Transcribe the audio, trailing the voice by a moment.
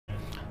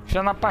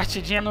Puxando a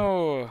partidinha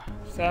no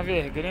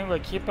server gringo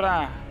aqui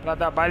pra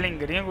dar baile em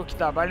gringo, que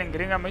dar baile em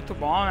gringo é muito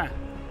bom, né?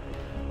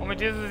 Como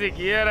diz o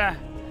Zigueira,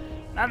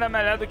 nada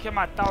melhor do que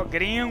matar o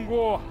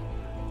gringo.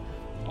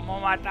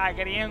 Vamos matar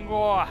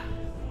gringo.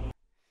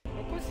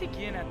 Eu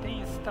consegui, né?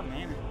 Tem isso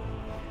também, né?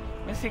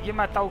 Consegui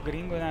matar o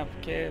gringo, né?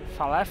 Porque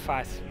falar é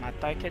fácil,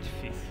 matar é que é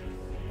difícil.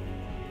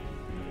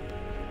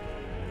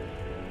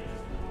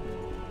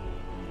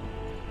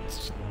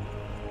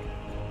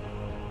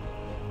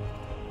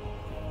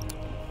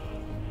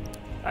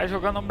 Tá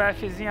jogando um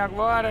BFzinho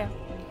agora.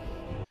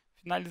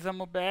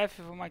 Finalizamos o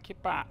BF, vamos aqui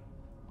pra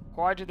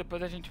Cod,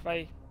 depois a gente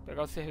vai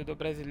pegar o servidor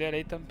brasileiro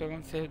aí, estamos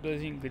pegando um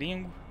servidorzinho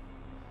gringo.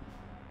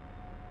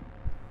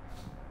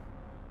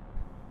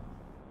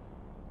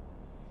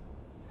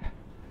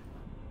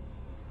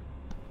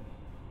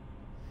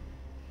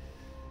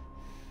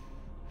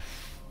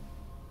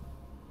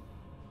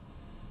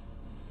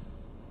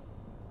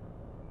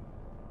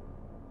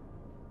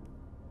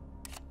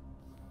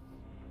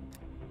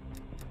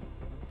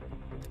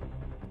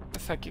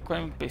 Essa aqui com a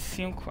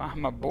MP5,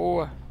 arma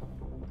boa.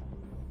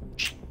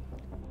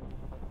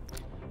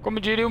 Como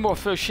diria o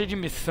Morfeu, cheio de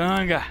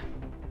miçanga.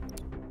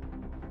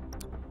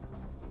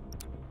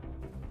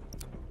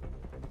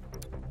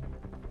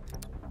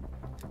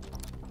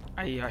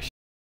 Aí, ó. Aqui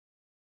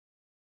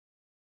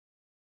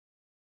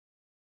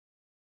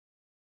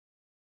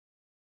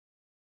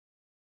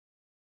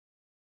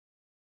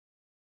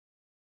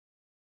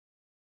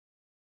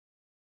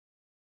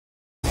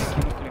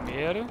no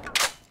primeiro.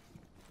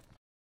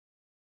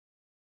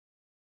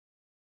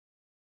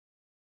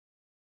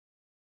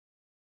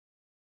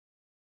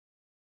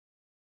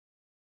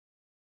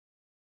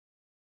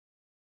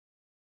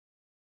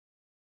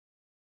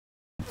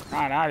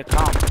 Caralho,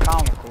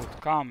 calma,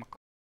 Couto, calma.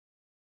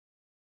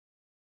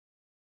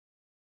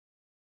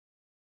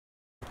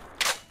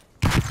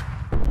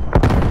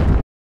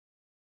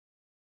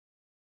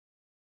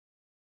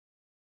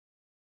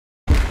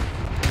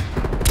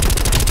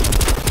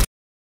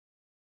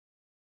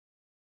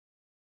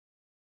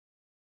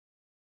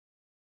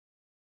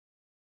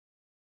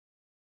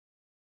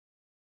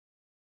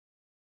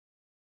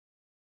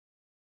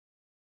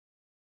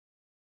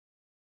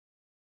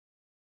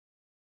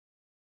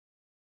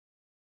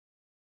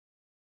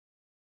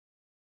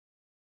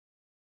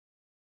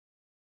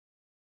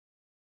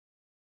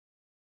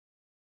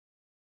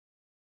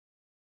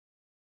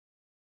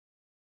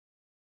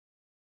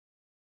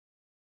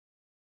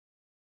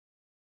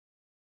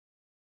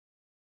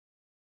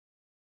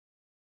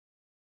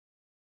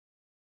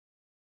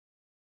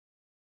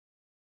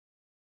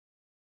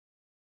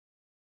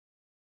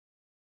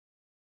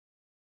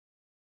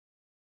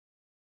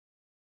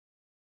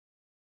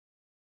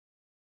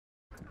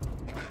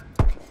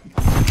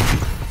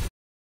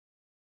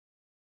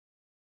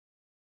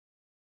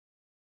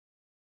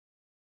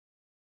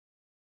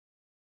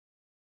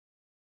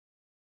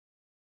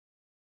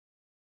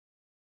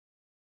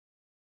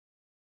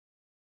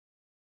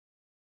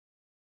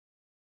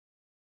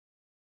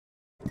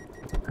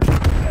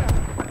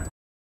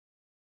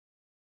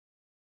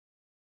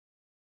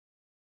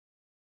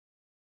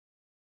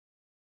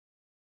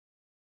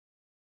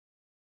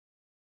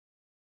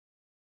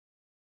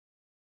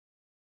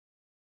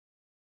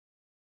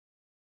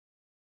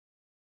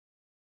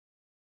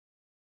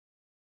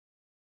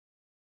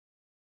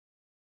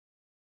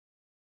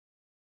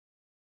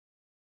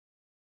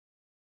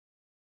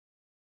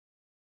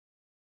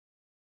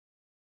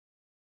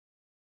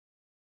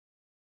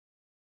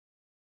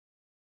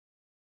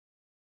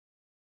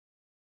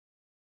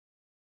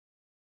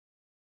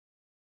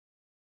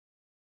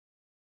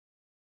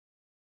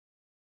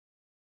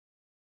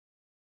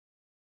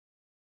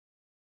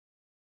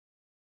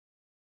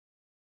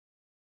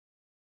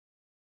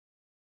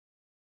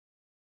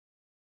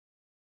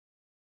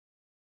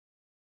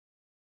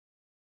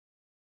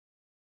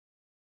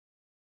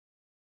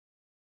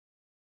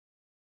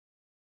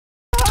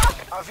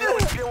 Havia um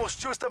espião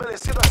hostil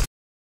estabelecido assim.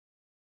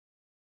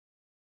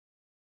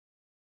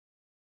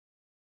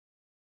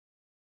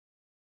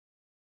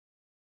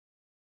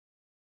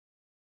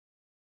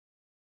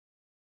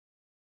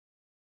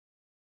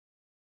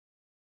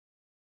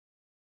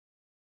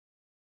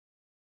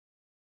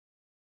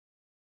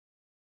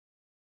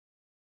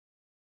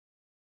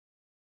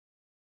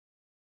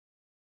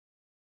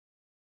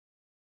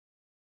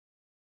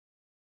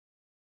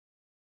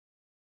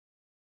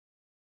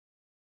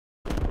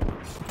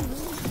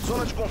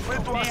 Zona de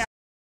conflito.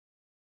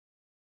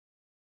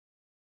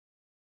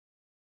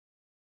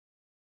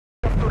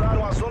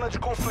 Capturaram a zona de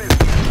conflito.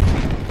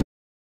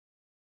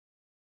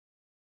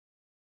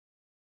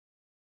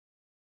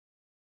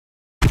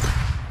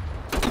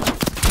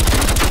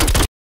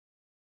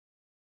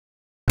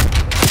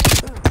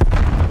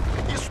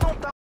 Isso não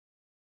tá.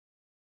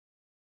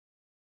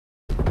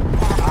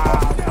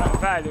 Ah,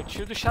 velho, o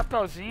tio do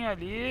chapeuzinho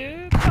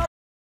ali tá...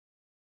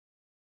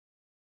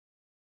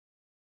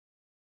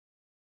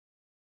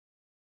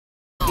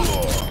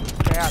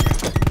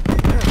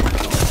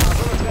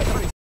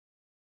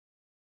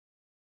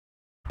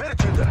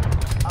 Perdida.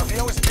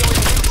 Havia um espião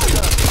inimigo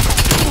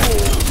chegando.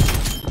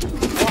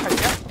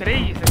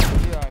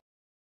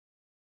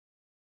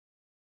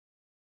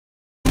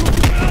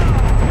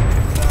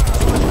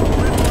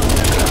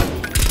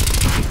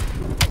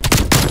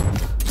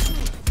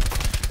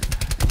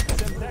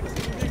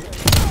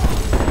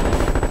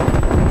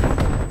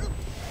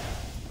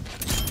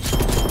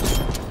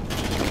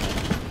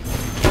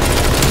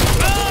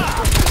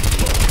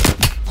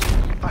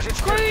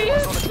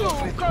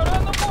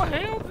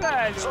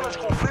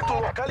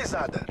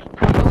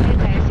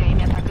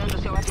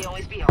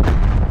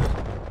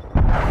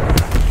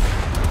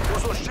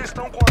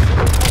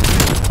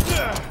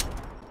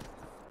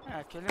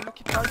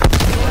 que pode ser,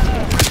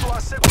 Conflito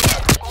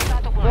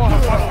assegurado. porra,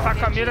 posso estar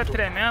com a mira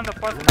tremenda,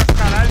 posso estar com o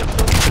caralho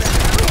todo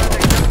tremendo, mas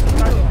aqui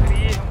tá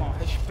frio, irmão.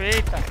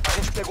 Respeita. A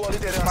gente pegou a O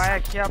liderança. pai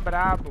aqui é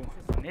brabo.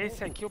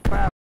 Nesse aqui o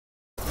pai é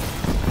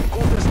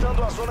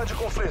Contestando a zona de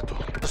conflito.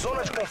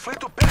 Zona de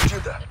conflito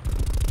perdida.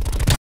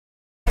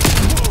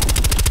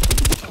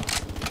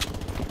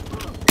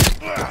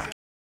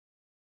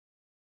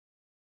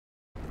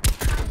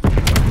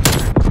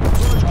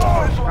 Zona de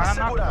conflito o cara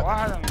na assegurada. porra,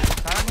 mano.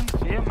 O cara não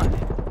vê, mano.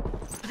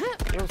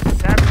 Eu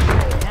cego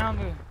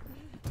correndo.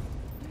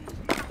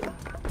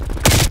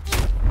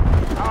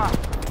 Ó,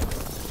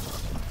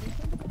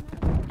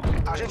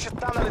 A gente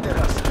tá na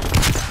liderança.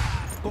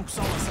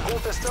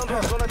 Contestando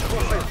a zona de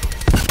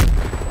conflito.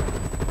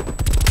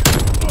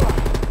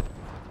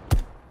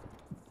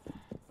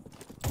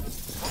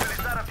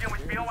 Mobilizar avião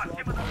espião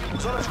acima da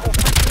zona de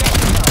conflito.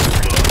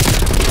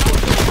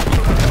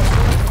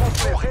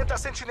 Correta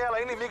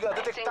sentinela inimiga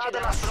detectada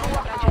na sua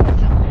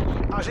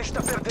AO. A gente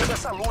tá perdendo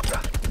essa luta.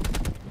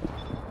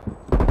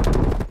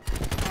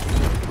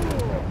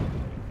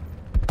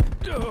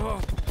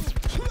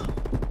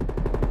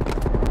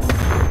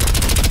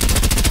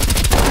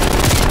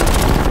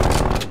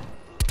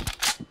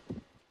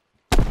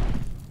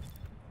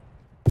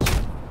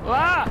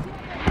 lá!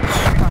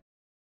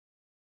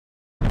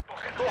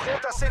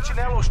 Torreta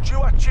sentinela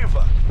hostil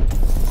ativa.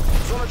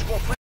 Zona de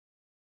conflito.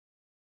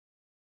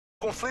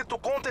 Conflito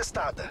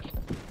contestada.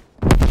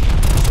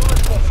 Zona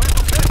de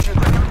conflito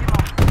perdida.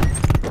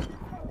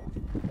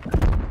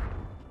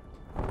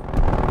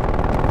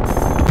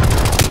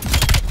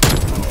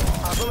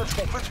 A zona de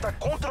conflito está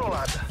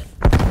controlada.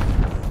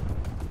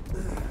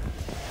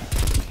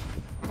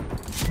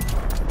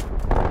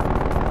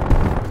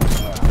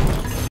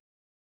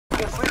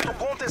 Conflito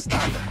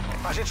contestada.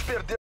 A gente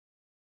perdeu.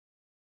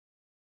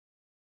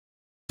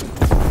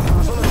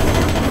 A zona de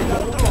conflito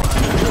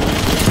controlada.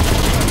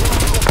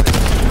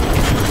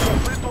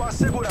 Conflito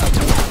assegurado.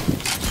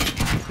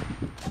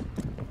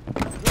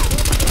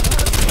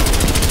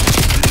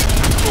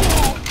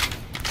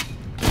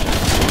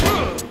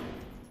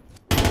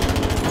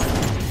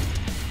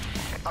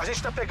 A gente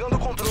está pegando o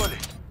controle.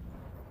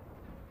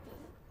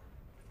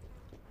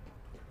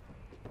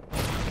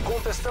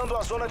 Contestando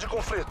a zona de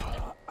conflito.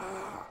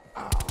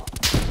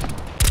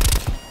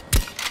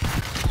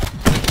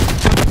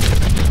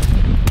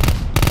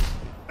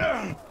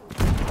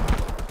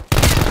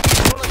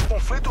 Zona de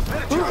conflito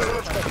perdida.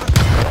 Zona de conflito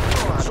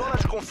controlada. Zona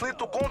de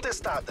conflito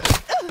contestada.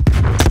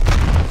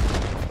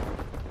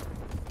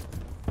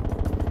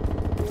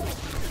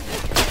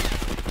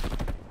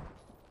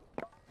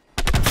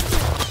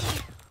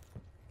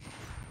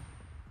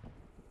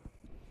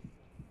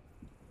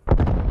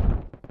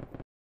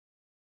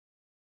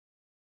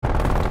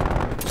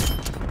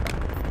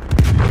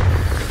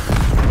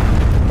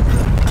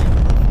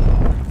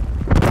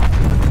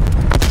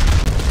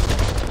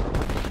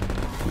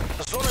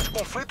 Zona de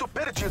conflito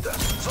perdida.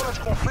 Zona de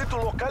conflito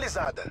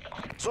localizada.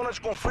 Zona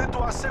de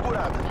conflito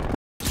assegurada.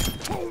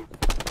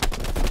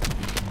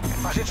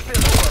 A gente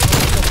perdeu a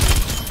zona de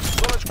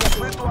conflito. Zona de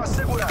conflito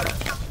assegurada.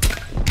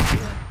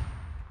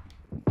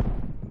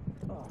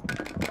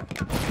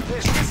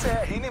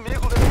 TXR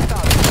inimigo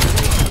detectado.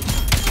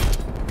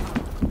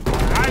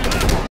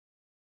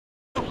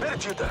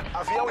 Perdida.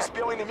 Avião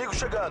espião inimigo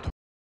chegando.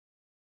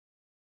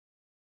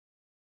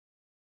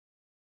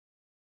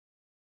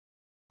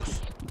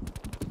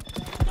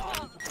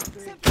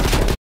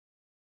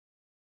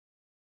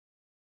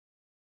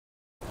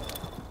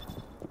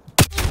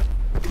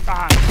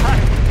 Ah, sai!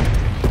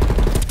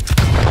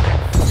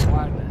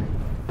 Guarda.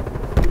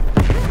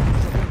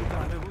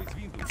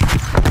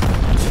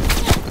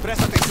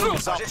 Presta atenção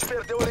nos A alvos. gente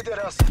perdeu a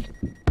liderança.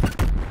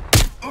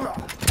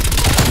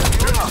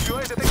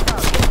 Aviões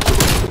detectados.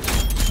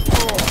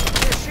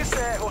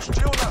 TXR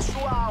hostil na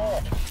sua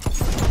AO.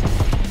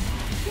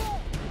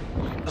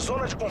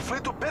 Zona de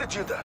conflito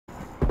perdida.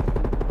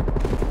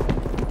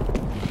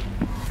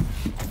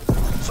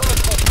 Zona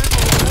de conflito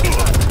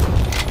localizada.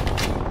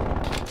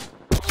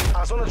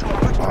 A zona de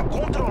conflito está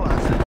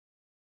controlada.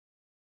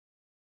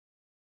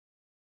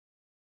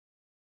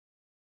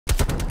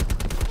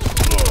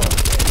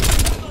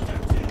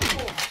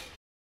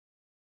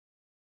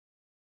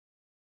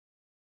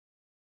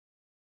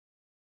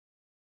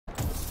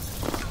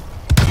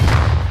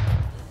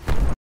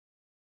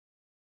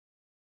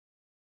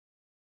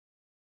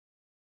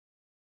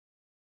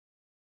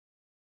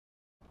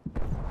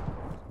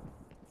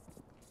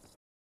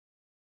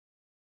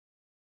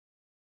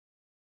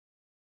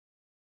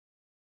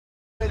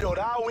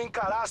 Melhorar ou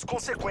encarar as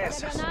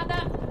consequências.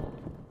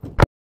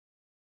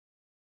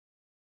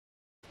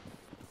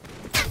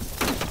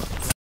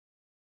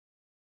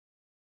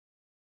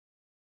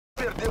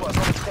 Perdeu a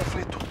zona de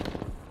conflito.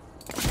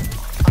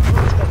 A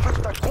zona de conflito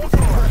está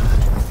controlada.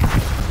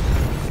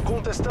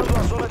 Contestando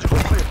a zona de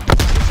conflito.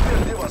 A gente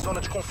perdeu a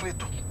zona de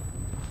conflito.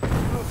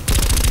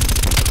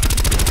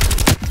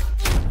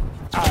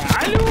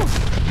 Caralho!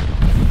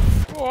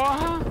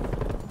 Porra!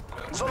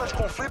 Zona de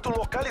conflito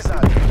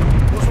localizada.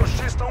 Os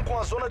hostis estão com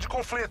a zona de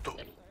conflito.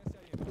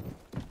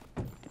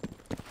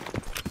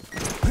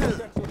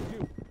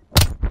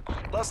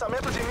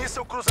 Lançamento de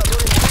míssil cruzador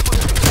inimigo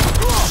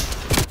detectado.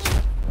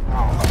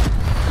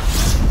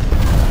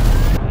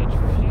 É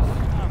difícil,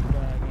 né,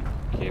 velho?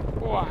 Porque,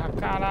 porra,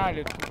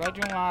 caralho, tu vai de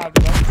um lado,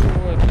 vai pro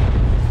outro.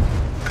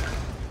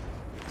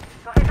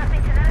 Torreta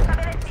sentinela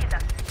estabelecida.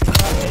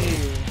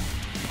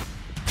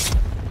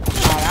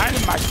 Caralho,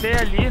 matei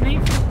ali, nem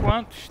vi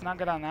quantos na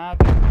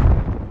granada.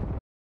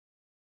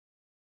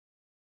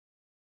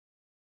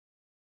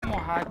 Um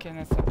hacker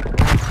nessa.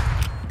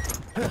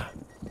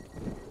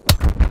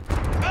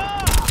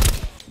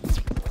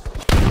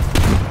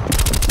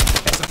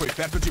 Essa foi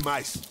perto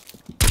demais.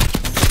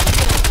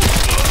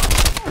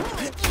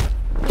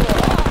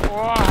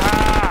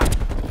 Porra!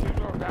 Deixa eu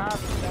jogar,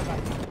 filha da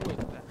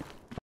puta.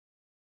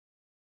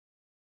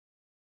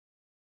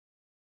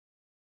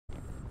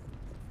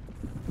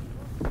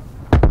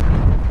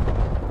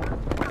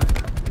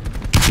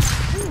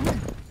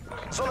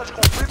 Zona de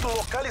conflito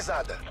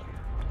localizada.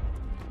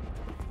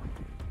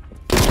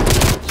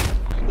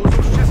 Os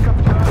hostis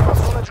capturaram a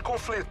zona de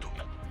conflito.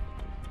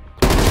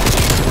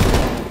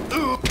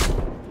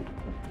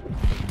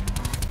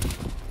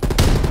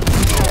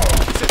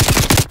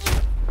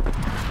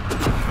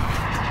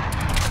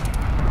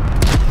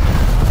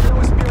 Tem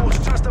um espião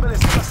hostil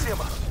estabelecido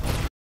acima.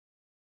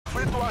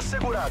 Conflito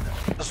assegurada.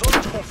 Zona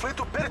de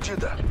conflito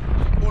perdida.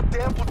 O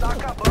tempo tá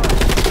acabando.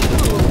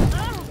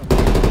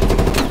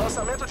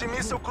 Lançamento de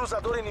míssil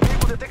cruzador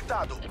inimigo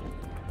detectado.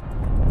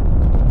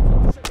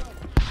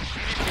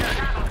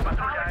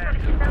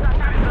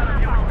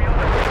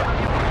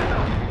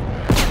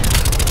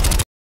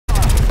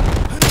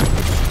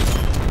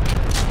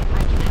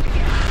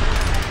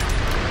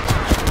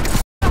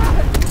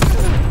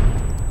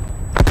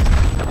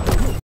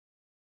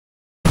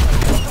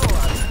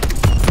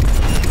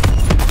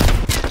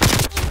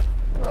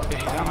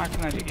 Perdi a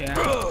máquina de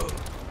guerra.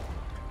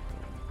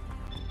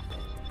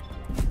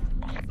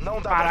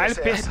 Não dá pra Caralho,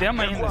 vencer essa.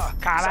 perdemos ainda. Recuar.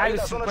 Caralho, Sair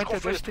da zona de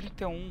conflito.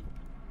 52-31.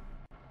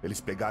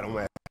 Eles pegaram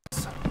ela.